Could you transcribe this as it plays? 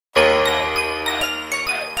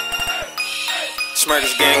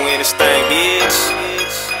Smurkish Gang Ent this thing, bitch.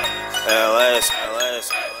 LS. I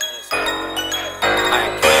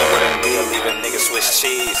ain't playing with a deal, leave a nigga switch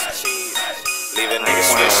cheese. Leave a nigga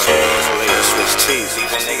switch cheese. Leave a switch cheese.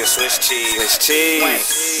 Leave a nigga switch cheese. Switch cheese.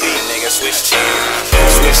 Leave a nigga switch cheese.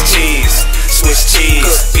 Switch cheese. Switch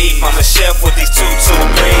cheese. Beef, I'm a chef with these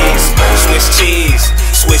 223s. Switch cheese.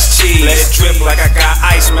 Switch cheese. Let it drip like I got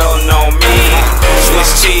ice melting on me.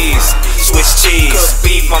 Switch cheese. Switch cheese.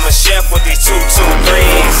 Beef, I'm a chef with these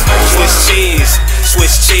 223s. Switch cheese.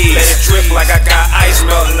 Switch cheese. Let it drip like I got ice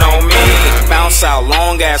melting on me. Bounce out,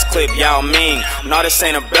 long ass clip, y'all mean. No, this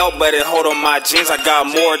ain't a belt, but it hold on my jeans. I got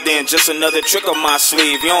more than just another trick on my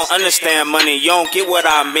sleeve. You don't understand money, you don't get what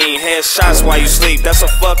I mean. Headshots while you sleep, that's a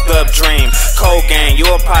fucked up dream. Cold gang,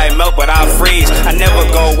 you'll probably melt, but I'll freeze. I never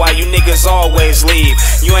go while you niggas always leave.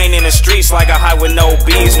 You ain't in the streets like a high with no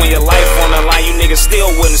bees. When your life on the line, you niggas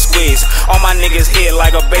still wouldn't squeeze. All my niggas hit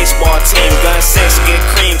like a baseball team. Gun 6, get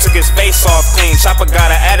cream, took his face off clean. Chopper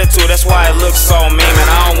got an attitude, that's why it looks so mean. And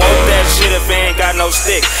I don't want that shit if it ain't got no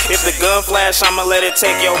stick. If the gun flash, I'ma let it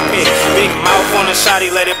take your pick. Big mouth on the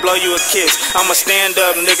shotty, let it blow you a kiss. I'ma stand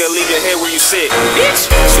up, nigga, leave your head where you sit.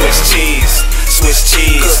 Bitch. Switch cheese. Switch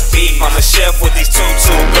cheese. Beef, I'm a chef with these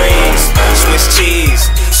 223s. Switch cheese.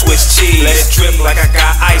 Switch cheese. Let it drip like I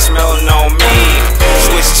got ice melting on me.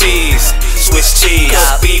 Switch cheese. Switch cheese.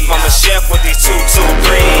 Beef, I'm a chef with these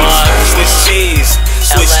 223s. Switch cheese.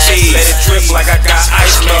 Switch cheese. Let it drip like I got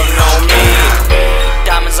ice melting on me.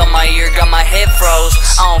 Diamonds on my ear, got my head froze.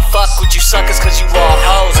 I don't fuck with you suckers cause you all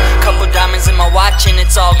hoes. Couple diamonds in my watch and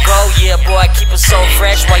it's all gold. Yeah boy, I keep it so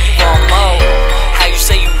fresh while you on mold. How you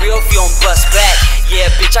say you real if you don't bust back? Yeah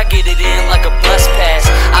bitch, I get it in like a bus pass.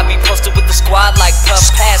 I be posted with the squad like puff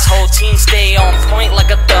pass. Whole team stay on point like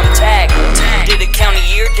a thumbtack. Did a county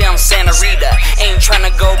year down Santa Rita. Ain't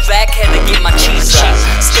tryna go back, had to get my cheese up.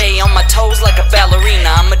 Stay on my toes like a ballerina.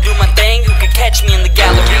 I'ma do my thing, you can catch me in the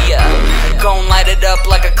Galleria. Gon' light it up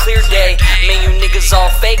like a clear day. Man, you niggas all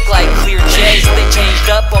fake like clear J's. They changed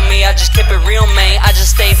up on me, I just kept it real, man. I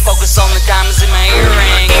just stay focused on the diamonds in my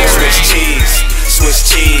earring. Switch cheese. Switch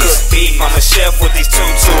cheese. Beef, I'm a chef with these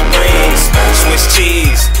 223s. Switch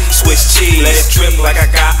cheese. Switch cheese. Let it drip like I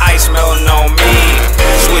got ice melting on me.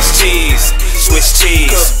 Switch cheese. Switch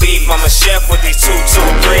cheese. Beef, I'm a chef with these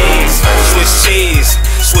 223s. Switch cheese.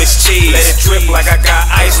 Switch cheese. Let it drip like I got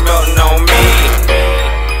ice melting on me.